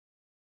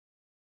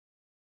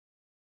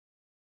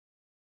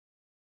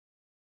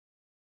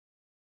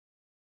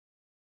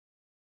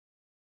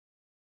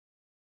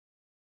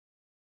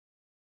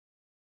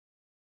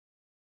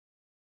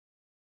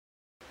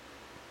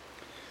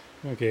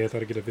Okay, I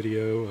thought I'd get a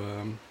video.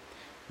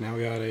 Now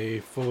we got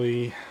a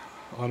fully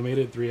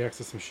automated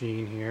 3-axis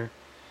machine here.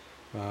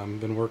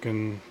 Been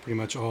working pretty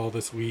much all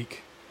this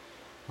week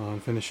on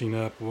finishing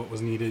up what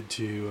was needed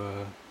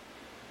to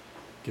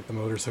get the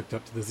motors hooked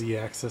up to the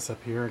Z-axis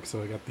up here.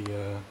 So I got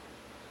the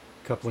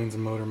couplings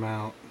and motor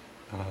mount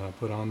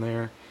put on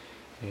there,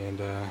 and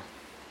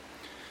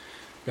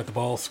got the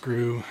ball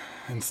screw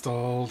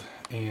installed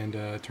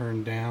and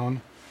turned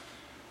down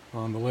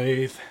on the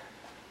lathe.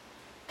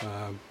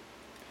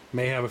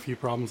 May have a few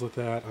problems with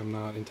that. I'm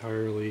not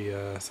entirely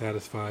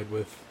satisfied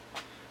with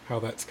how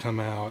that's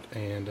come out,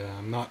 and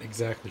I'm not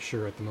exactly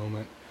sure at the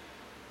moment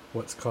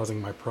what's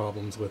causing my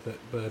problems with it.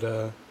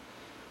 But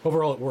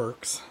overall, it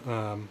works.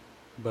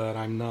 But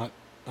I'm not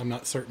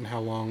certain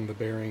how long the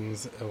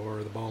bearings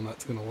or the ball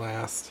nut's going to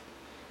last.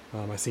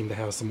 I seem to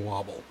have some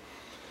wobble.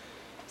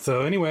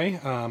 So anyway,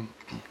 I'm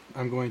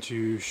going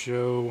to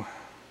show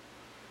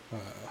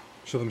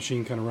the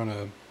machine kind of run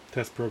a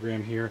test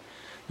program here.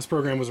 This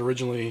program was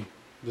originally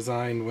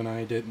designed when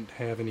I didn't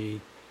have any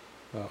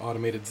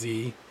automated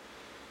Z,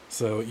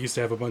 so it used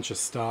to have a bunch of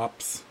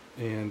stops,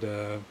 and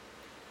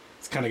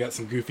it's kind of got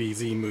some goofy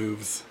Z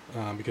moves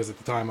because at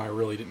the time I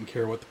really didn't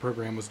care what the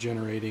program was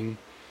generating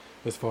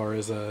as far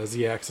as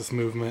Z-axis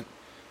movement,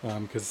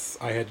 because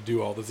I had to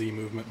do all the Z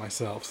movement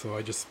myself. So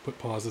I just put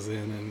pauses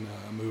in and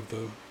move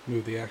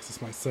the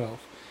axis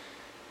myself,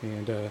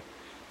 and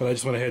but I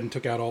just went ahead and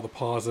took out all the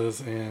pauses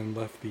and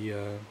left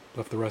the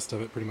rest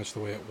of it pretty much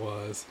the way it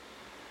was.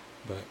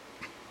 But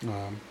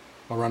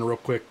I'll run a real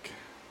quick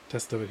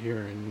test of it here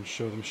and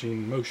show the machine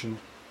in motion.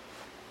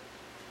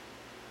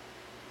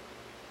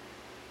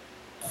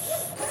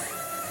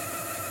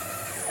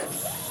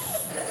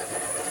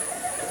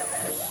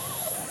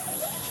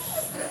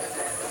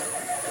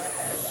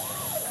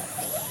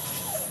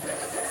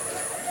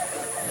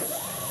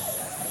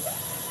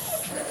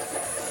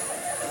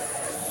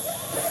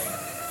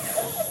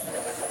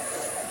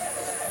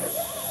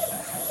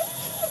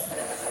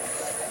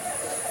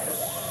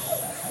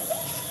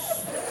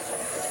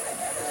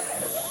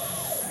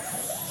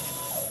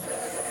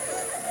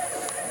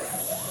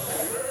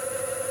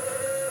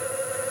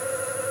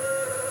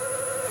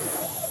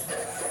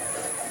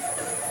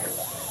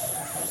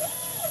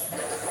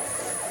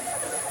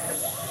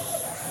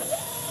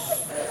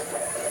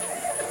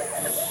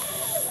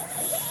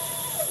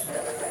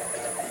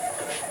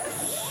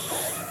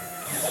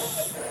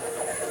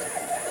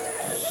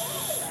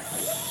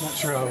 Not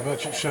sure how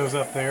much it shows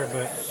up there,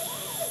 but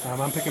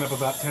I'm picking up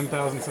about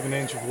 0.010 of an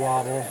inch of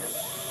wobble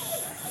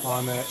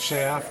on that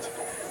shaft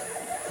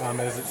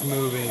as it's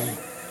moving.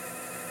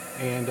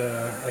 And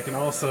I can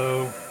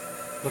also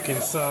look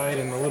inside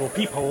in the little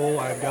peephole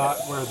I've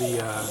got where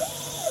the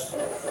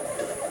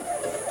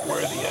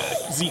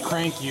Z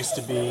crank used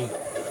to be.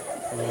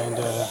 And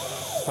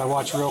if I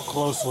watch real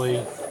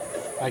closely,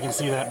 I can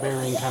see that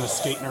bearing kind of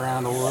skating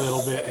around a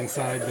little bit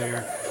inside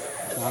there.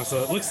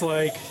 So it looks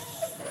like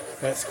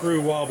that screw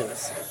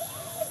wobbles,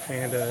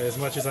 and as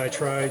much as I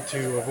tried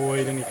to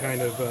avoid any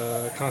kind of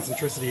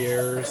concentricity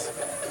errors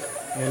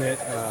in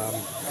it,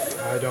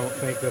 I don't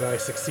think that I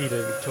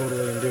succeeded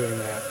totally in doing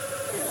that.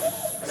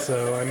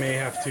 So I may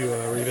have to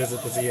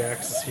revisit the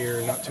Z-axis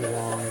here not too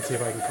long and see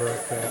if I can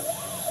correct that.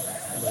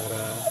 But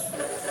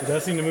it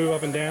does seem to move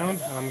up and down.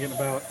 I'm getting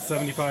about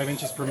 75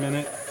 inches per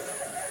minute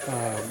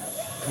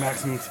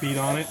maximum speed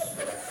on it.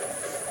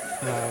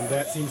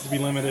 That seems to be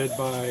limited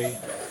by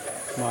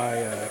my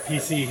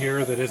PC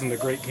here that isn't a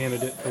great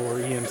candidate for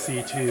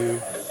EMC2.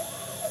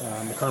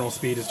 The kernel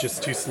speed is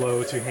just too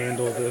slow to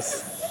handle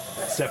this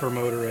stepper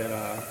motor at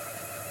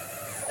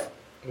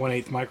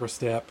 1/8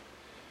 microstep.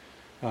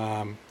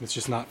 It's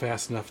just not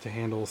fast enough to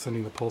handle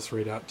sending the pulse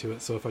rate out to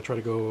it. So if I try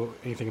to go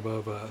anything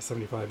above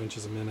 75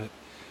 inches a minute,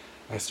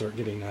 I start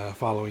getting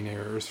following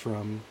errors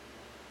from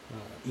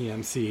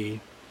EMC,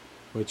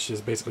 which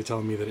is basically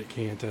telling me that it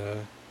can't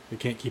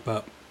keep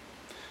up.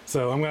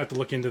 So I'm going to have to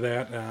look into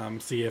that,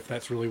 see if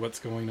that's really what's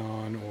going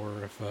on,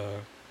 or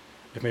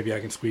if maybe I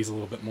can squeeze a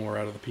little bit more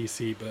out of the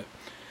PC. But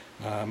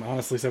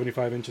honestly,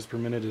 75 inches per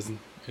minute is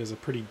a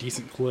pretty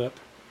decent clip,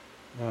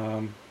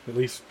 at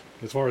least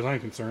as far as I'm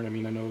concerned. I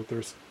mean, I know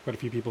there's quite a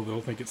few people that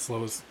will think it's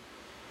slow as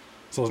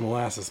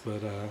molasses,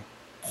 but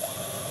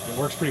it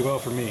works pretty well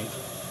for me.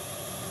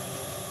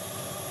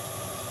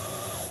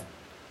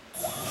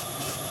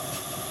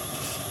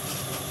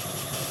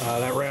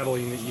 That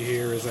rattling that you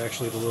hear is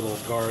actually the little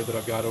guard that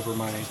I've got over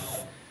my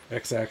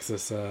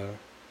X-axis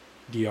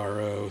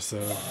DRO, so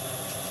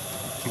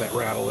that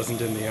rattle isn't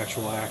in the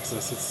actual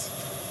axis, it's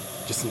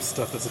just some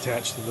stuff that's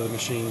attached to the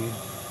machine.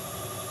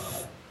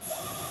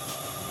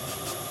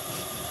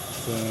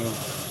 So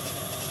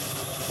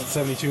that's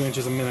 72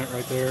 inches a minute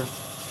right there.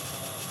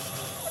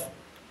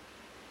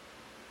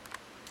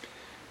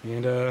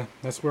 And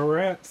that's where we're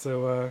at.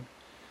 So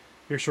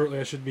here shortly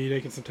I should be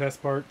taking some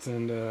test parts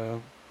and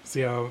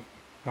see how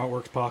it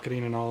works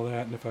pocketing and all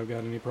that, and if I've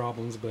got any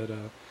problems. But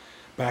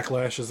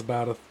backlash is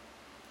about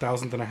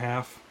 1/1000th and a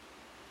half,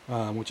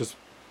 which is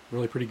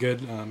really pretty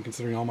good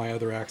considering all my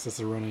other axes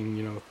are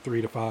running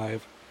 3 to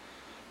 5.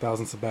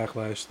 thousandths of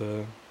backlash.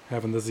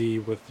 Having the Z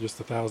with just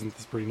a thousandth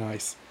is pretty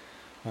nice.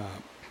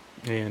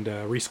 And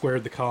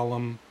re-squared the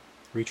column,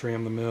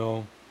 retrammed the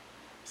mill.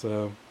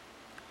 So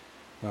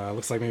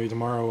looks like maybe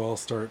tomorrow I'll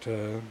start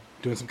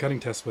doing some cutting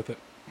tests with it.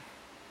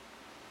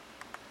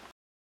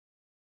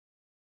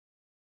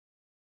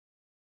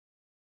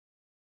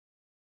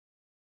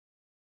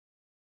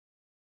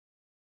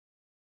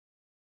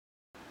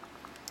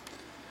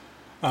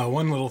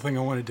 One little thing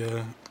I wanted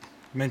to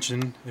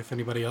mention, if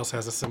anybody else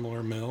has a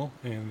similar mill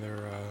and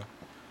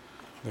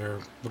they're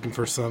looking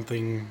for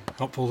something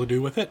helpful to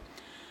do with it,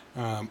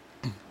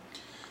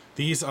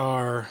 this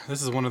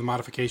is one of the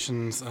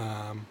modifications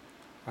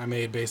I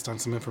made based on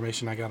some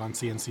information I got on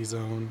CNC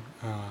Zone.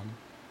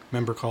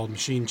 Member called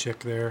Machine Chick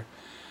there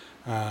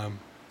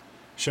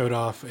showed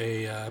off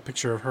a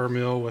picture of her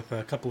mill with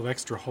a couple of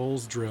extra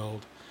holes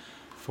drilled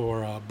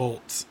for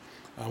bolts.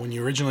 When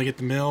you originally get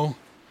the mill,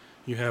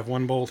 you have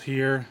one bolt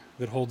here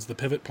that holds the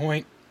pivot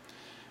point,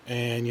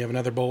 and you have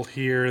another bolt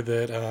here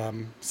that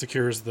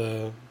secures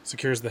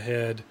the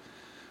head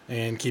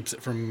and keeps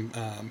it from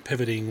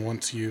pivoting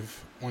once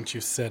you've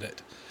set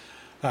it.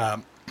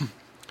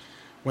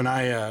 When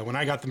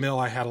I got the mill,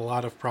 I had a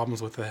lot of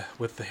problems with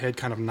the head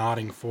kind of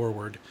nodding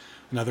forward.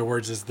 In other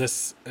words, as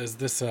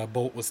this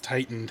bolt was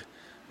tightened,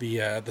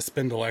 the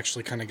spindle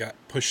actually kind of got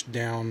pushed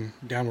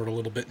downward a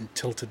little bit and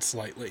tilted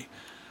slightly.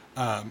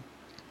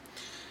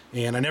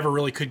 And I never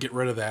really could get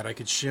rid of that. I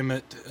could shim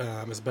it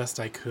as best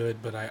I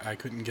could, but I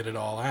couldn't get it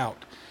all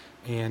out.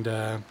 And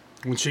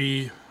when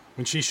she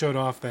showed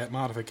off that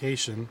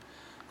modification,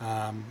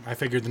 I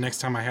figured the next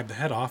time I had the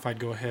head off, I'd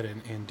go ahead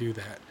and do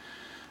that.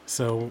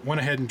 So went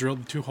ahead and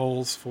drilled the 2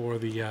 holes for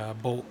the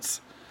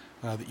bolts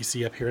that you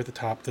see up here at the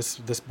top. This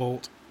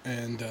bolt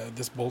and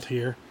this bolt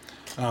here.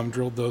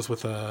 Drilled those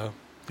with I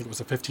think it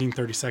was a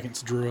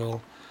 15/32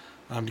 drill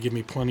to give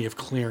me plenty of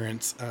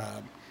clearance.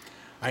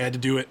 I had to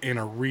do it in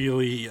a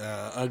really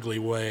ugly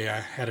way. I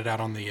had it out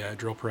on the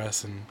drill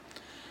press and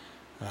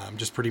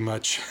just pretty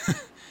much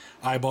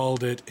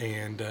eyeballed it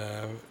and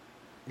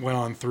went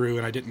on through,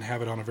 and I didn't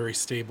have it on a very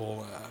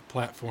stable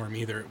platform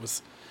either. It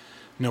was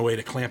no way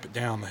to clamp it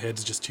down. The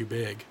head's just too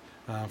big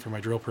for my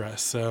drill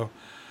press. So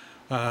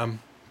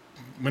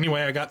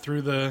anyway, I got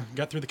through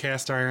the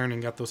cast iron and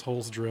got those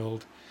holes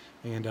drilled,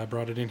 and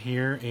brought it in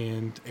here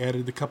and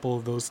added a couple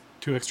of those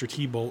 2 extra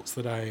T-bolts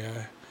that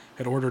I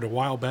had ordered a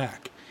while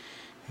back,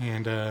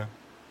 and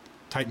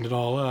tightened it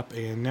all up,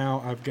 and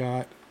now I've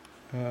got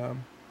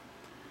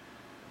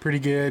pretty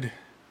good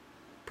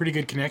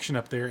connection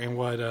up there. And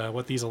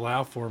what these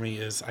allow for me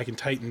is I can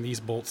tighten these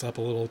bolts up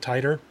a little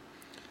tighter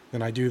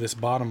than I do this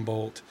bottom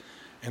bolt,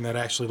 and that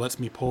actually lets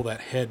me pull that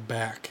head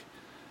back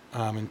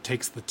and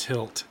takes the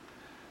tilt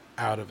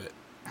out of it.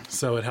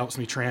 So it helps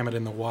me tram it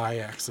in the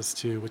Y-axis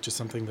too, which is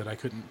something that I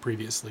couldn't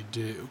previously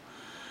do.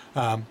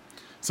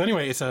 So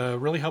anyway, it's a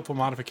really helpful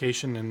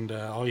modification, and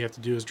all you have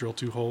to do is drill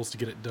 2 holes to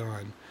get it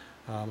done.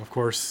 Of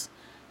course,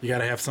 you got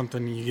to have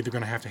something. You're either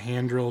going to have to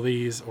hand drill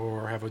these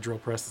or have a drill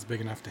press that's big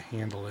enough to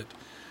handle it.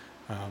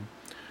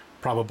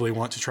 Probably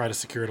want to try to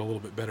secure it a little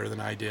bit better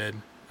than I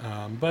did.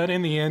 But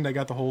in the end, I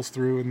got the holes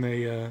through, and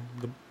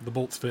the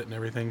bolts fit and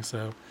everything.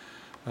 So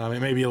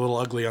it may be a little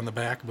ugly on the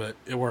back, but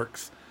it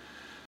works.